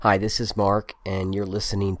Hi, this is Mark, and you're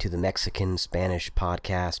listening to the Mexican Spanish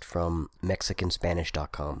podcast from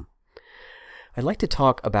MexicanSpanish.com. I'd like to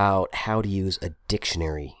talk about how to use a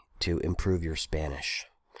dictionary to improve your Spanish.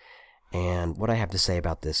 And what I have to say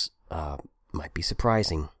about this might be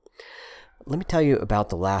surprising. Let me tell you about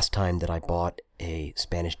the last time that I bought a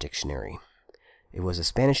Spanish dictionary. It was a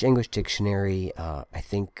Spanish-English dictionary. I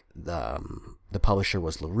think the publisher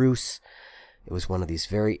was Larousse. It was one of these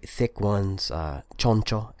very thick ones,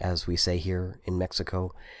 choncho, as we say here in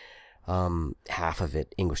Mexico. Half of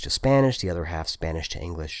it English to Spanish, the other half Spanish to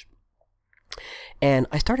English. And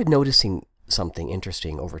I started noticing something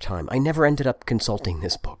interesting over time. I never ended up consulting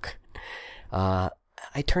this book. I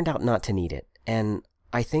turned out not to need it. And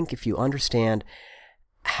I think if you understand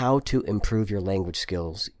how to improve your language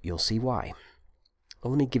skills, you'll see why.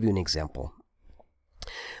 Well, let me give you an example.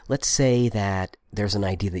 Let's say that there's an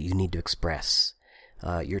idea that you need to express.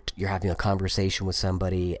 You're having a conversation with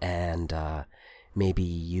somebody, and maybe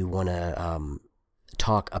you want to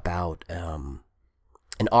talk about an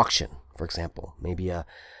auction, for example. Maybe a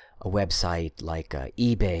website like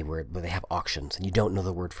eBay where they have auctions, and you don't know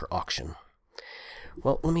the word for auction.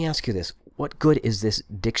 Well, let me ask you this. What good is this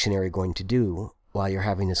dictionary going to do while you're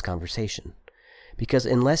having this conversation? Because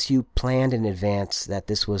unless you planned in advance that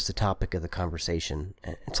this was the topic of the conversation,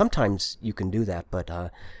 and sometimes you can do that, but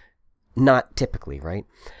not typically, right?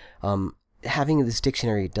 Having this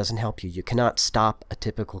dictionary doesn't help you. You cannot stop a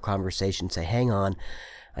typical conversation and say, hang on,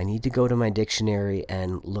 I need to go to my dictionary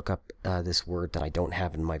and look up this word that I don't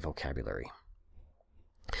have in my vocabulary.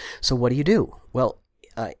 So what do? Well,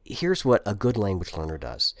 here's what a good language learner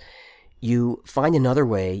does. You find another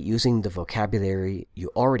way using the vocabulary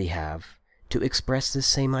you already have to express this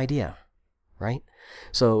same idea, right?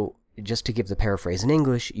 So just to give the paraphrase in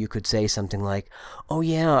English, you could say something like, oh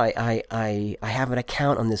yeah, I have an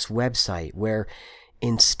account on this website where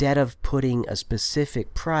instead of putting a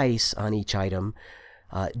specific price on each item,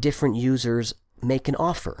 different users make an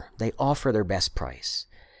offer. They offer their best price.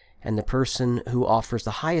 And the person who offers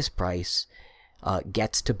the highest price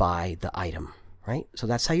gets to buy the item, right? So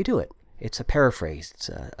that's how you do it. It's a paraphrase. It's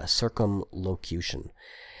a circumlocution.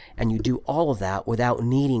 And you do all of that without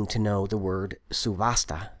needing to know the word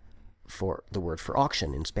subasta, for the word for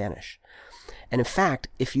auction in Spanish. And in fact,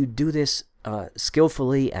 if you do this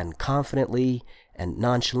skillfully and confidently and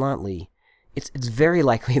nonchalantly, it's very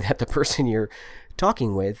likely that the person you're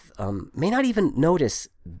talking with may not even notice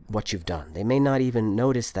what you've done. They may not even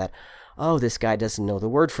notice that, oh, this guy doesn't know the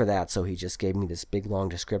word for that, so he just gave me this big, long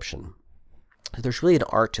description. So there's really an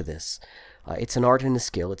art to this. It's an art and a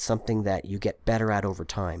skill. It's something that you get better at over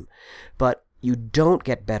time. But you don't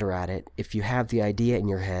get better at it if you have the idea in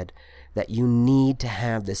your head that you need to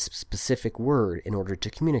have this specific word in order to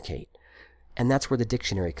communicate. And that's where the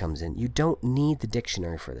dictionary comes in. You don't need the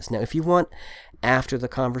dictionary for this. Now, if you want, after the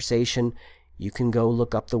conversation, you can go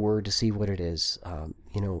look up the word to see what it is.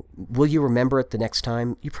 Will you remember it the next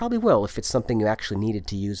time? You probably will if it's something you actually needed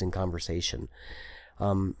to use in conversation.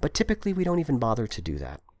 But typically, we don't even bother to do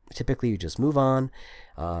that. Typically, you just move on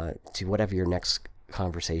to whatever your next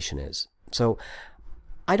conversation is. So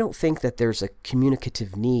I don't think that there's a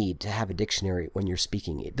communicative need to have a dictionary when you're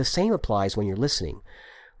speaking. The same applies when you're listening.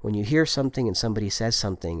 When you hear something and somebody says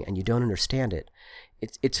something and you don't understand it,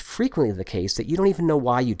 it's frequently the case that you don't even know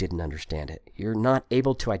why you didn't understand it. You're not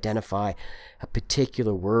able to identify a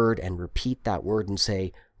particular word and repeat that word and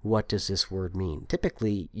say, what does this word mean?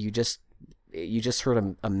 Typically, you just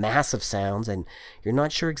heard a mass of sounds and you're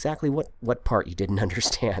not sure exactly what part you didn't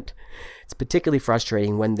understand. It's particularly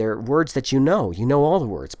frustrating when there are words that you know all the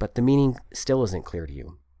words, but the meaning still isn't clear to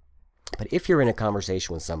you. But if you're in a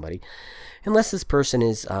conversation with somebody, unless this person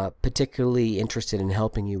is particularly interested in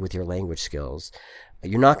helping you with your language skills,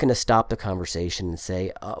 you're not going to stop the conversation and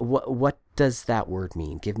say, what does that word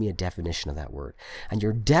mean? Give me a definition of that word. And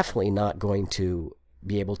you're definitely not going to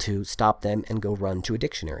be able to stop them and go run to a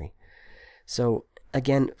dictionary. So,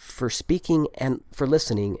 again, for speaking and for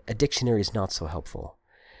listening, a dictionary is not so helpful.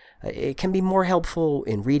 It can be more helpful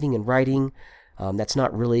in reading and writing. That's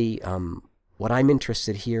not really what I'm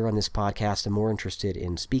interested here on this podcast. I'm more interested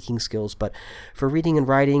in speaking skills. But for reading and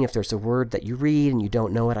writing, if there's a word that you read and you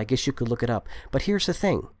don't know it, I guess you could look it up. But here's the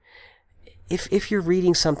thing. If you're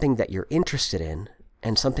reading something that you're interested in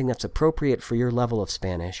and something that's appropriate for your level of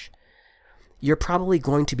Spanish, you're probably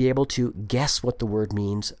going to be able to guess what the word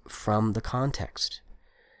means from the context,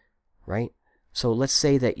 right? So let's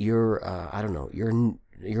say that you're a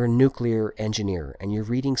nuclear engineer and you're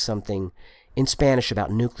reading something in Spanish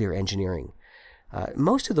about nuclear engineering.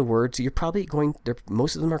 Most of the words,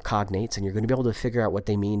 most of them are cognates, and you're going to be able to figure out what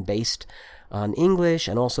they mean based on English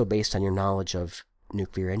and also based on your knowledge of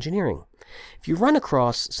nuclear engineering. If you run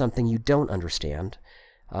across something you don't understand,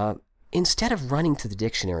 instead of running to the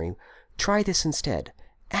dictionary, try this instead.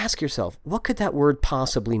 Ask yourself, what could that word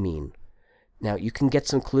possibly mean? Now, you can get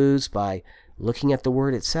some clues by looking at the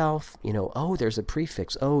word itself. Oh, there's a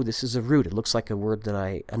prefix. Oh, this is a root. It looks like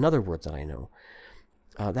another word that I know.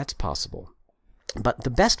 That's possible. But the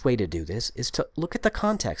best way to do this is to look at the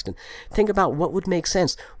context and think about what would make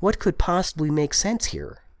sense. What could possibly make sense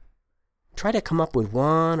here? Try to come up with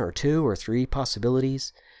 1 or 2 or 3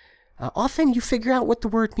 possibilities. Often you figure out what the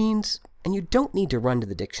word means, and you don't need to run to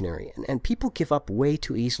the dictionary. And people give up way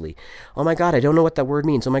too easily. Oh my God, I don't know what that word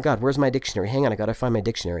means. Oh my God, where's my dictionary? Hang on, I got to find my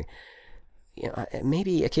dictionary.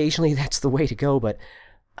 Maybe occasionally that's the way to go, but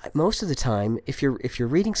most of the time, if you're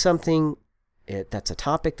reading something that's a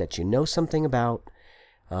topic that you know something about,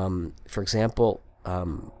 for example,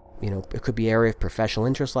 it could be area of professional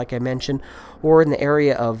interest, like I mentioned, or in the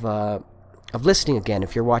area of listening. Again,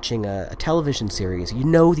 if you're watching a television series, you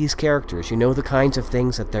know these characters, you know the kinds of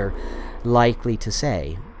things that they're likely to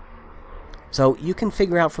say. So you can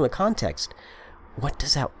figure out from the context what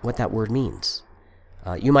that word means.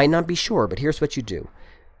 You might not be sure, but here's what you do.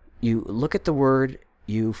 You look at the word,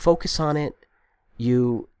 you focus on it,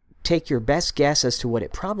 you take your best guess as to what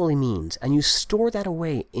it probably means, and you store that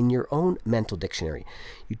away in your own mental dictionary.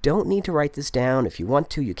 You don't need to write this down. If you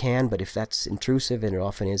want to, you can, but if that's intrusive, and it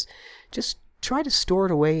often is, just try to store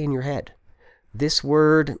it away in your head. This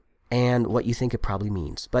word and what you think it probably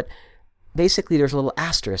means. But basically, there's a little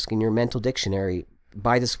asterisk in your mental dictionary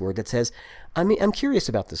by this word that says, I'm curious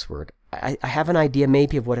about this word. I have an idea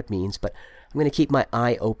maybe of what it means, but I'm going to keep my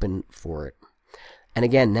eye open for it. And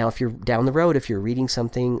again, now if you're down the road, if you're reading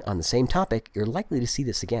something on the same topic, you're likely to see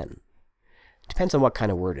this again. Depends on what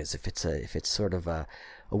kind of word it is. If it's sort of a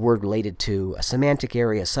word related to a semantic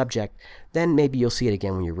area, a subject, then maybe you'll see it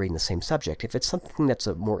again when you're reading the same subject. If it's something that's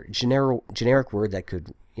a more generic word that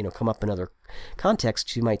could come up in other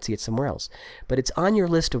contexts, you might see it somewhere else. But it's on your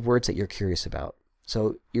list of words that you're curious about.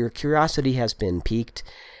 So your curiosity has been piqued,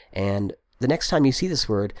 and the next time you see this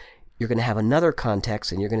word, you're going to have another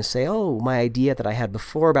context, and you're going to say, oh, my idea that I had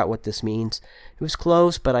before about what this means, it was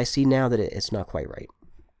close, but I see now that it's not quite right.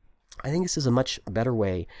 I think this is a much better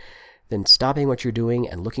way than stopping what you're doing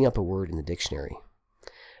and looking up a word in the dictionary.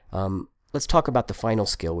 Let's talk about the final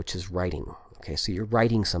skill, which is writing. Okay, so you're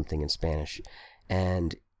writing something in Spanish,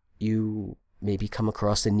 and you maybe come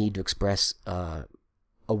across the need to express a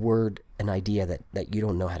word, an idea that you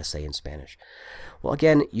don't know how to say in Spanish. Well,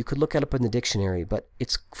 again, you could look it up in the dictionary, but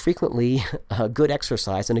it's frequently a good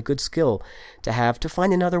exercise and a good skill to have to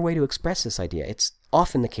find another way to express this idea. It's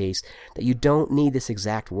often the case that you don't need this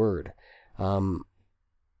exact word. You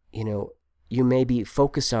may be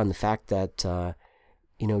focused on the fact that,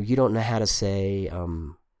 you don't know how to say,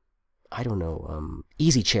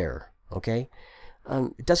 easy chair, okay?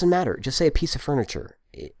 It doesn't matter. Just say a piece of furniture.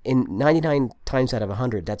 In 99 times out of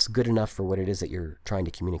 100, that's good enough for what it is that you're trying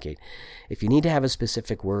to communicate. If you need to have a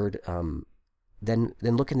specific word, then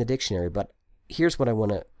look in the dictionary. But here's what I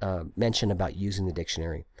want to mention about using the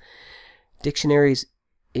dictionary. Dictionaries,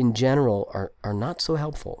 in general, are not so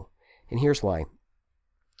helpful. And here's why.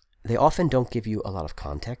 They often don't give you a lot of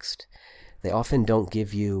context. They often don't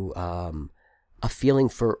give you a feeling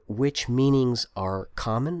for which meanings are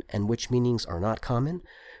common and which meanings are not common,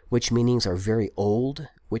 which meanings are very old,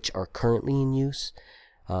 which are currently in use.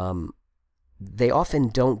 They often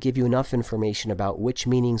don't give you enough information about which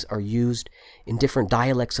meanings are used in different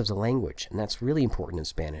dialects of the language, and that's really important in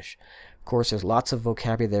Spanish. Of course, there's lots of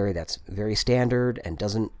vocabulary that's very standard and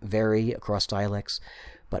doesn't vary across dialects,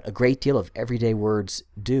 but a great deal of everyday words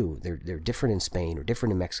do. They're different in Spain, or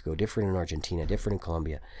different in Mexico, different in Argentina, different in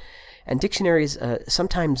Colombia. And dictionaries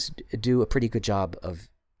sometimes do a pretty good job of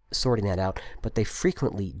sorting that out, but they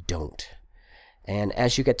frequently don't. And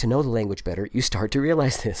as you get to know the language better, you start to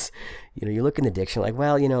realize this. You look in the dictionary like,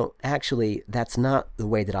 well, actually, that's not the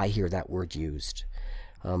way that I hear that word used.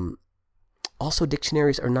 Also,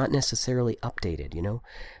 dictionaries are not necessarily updated,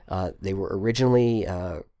 They were originally,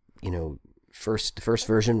 the first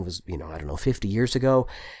version was, 50 years ago.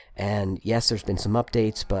 And yes, there's been some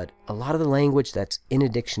updates, but a lot of the language that's in a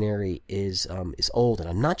dictionary is old. And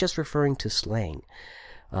I'm not just referring to slang.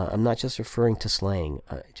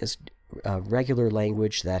 Just regular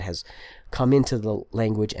language that has come into the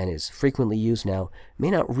language and is frequently used now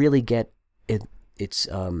may not really get its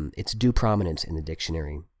due prominence in the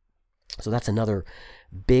dictionary. So that's another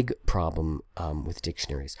big problem with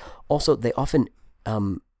dictionaries. Also, they often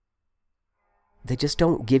they just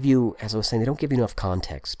don't give you, as I was saying, they don't give you enough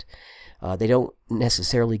context. They don't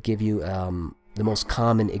necessarily give you the most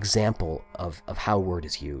common example of how a word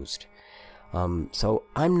is used. So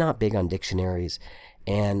I'm not big on dictionaries,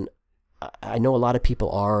 and I know a lot of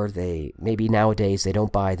people are. They maybe nowadays they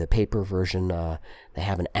don't buy the paper version. They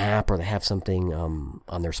have an app or they have something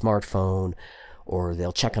on their smartphone, or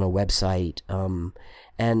they'll check on a website.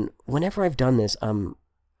 And whenever I've done this, I'm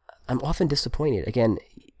often disappointed. Again,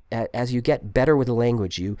 as you get better with the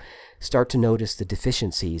language, you start to notice the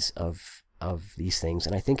deficiencies of these things,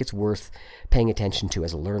 and I think it's worth paying attention to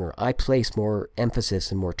as a learner. I place more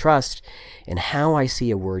emphasis and more trust in how I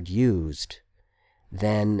see a word used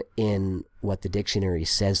than in what the dictionary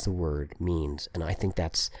says the word means, and I think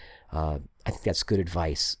that's good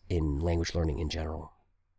advice in language learning in general.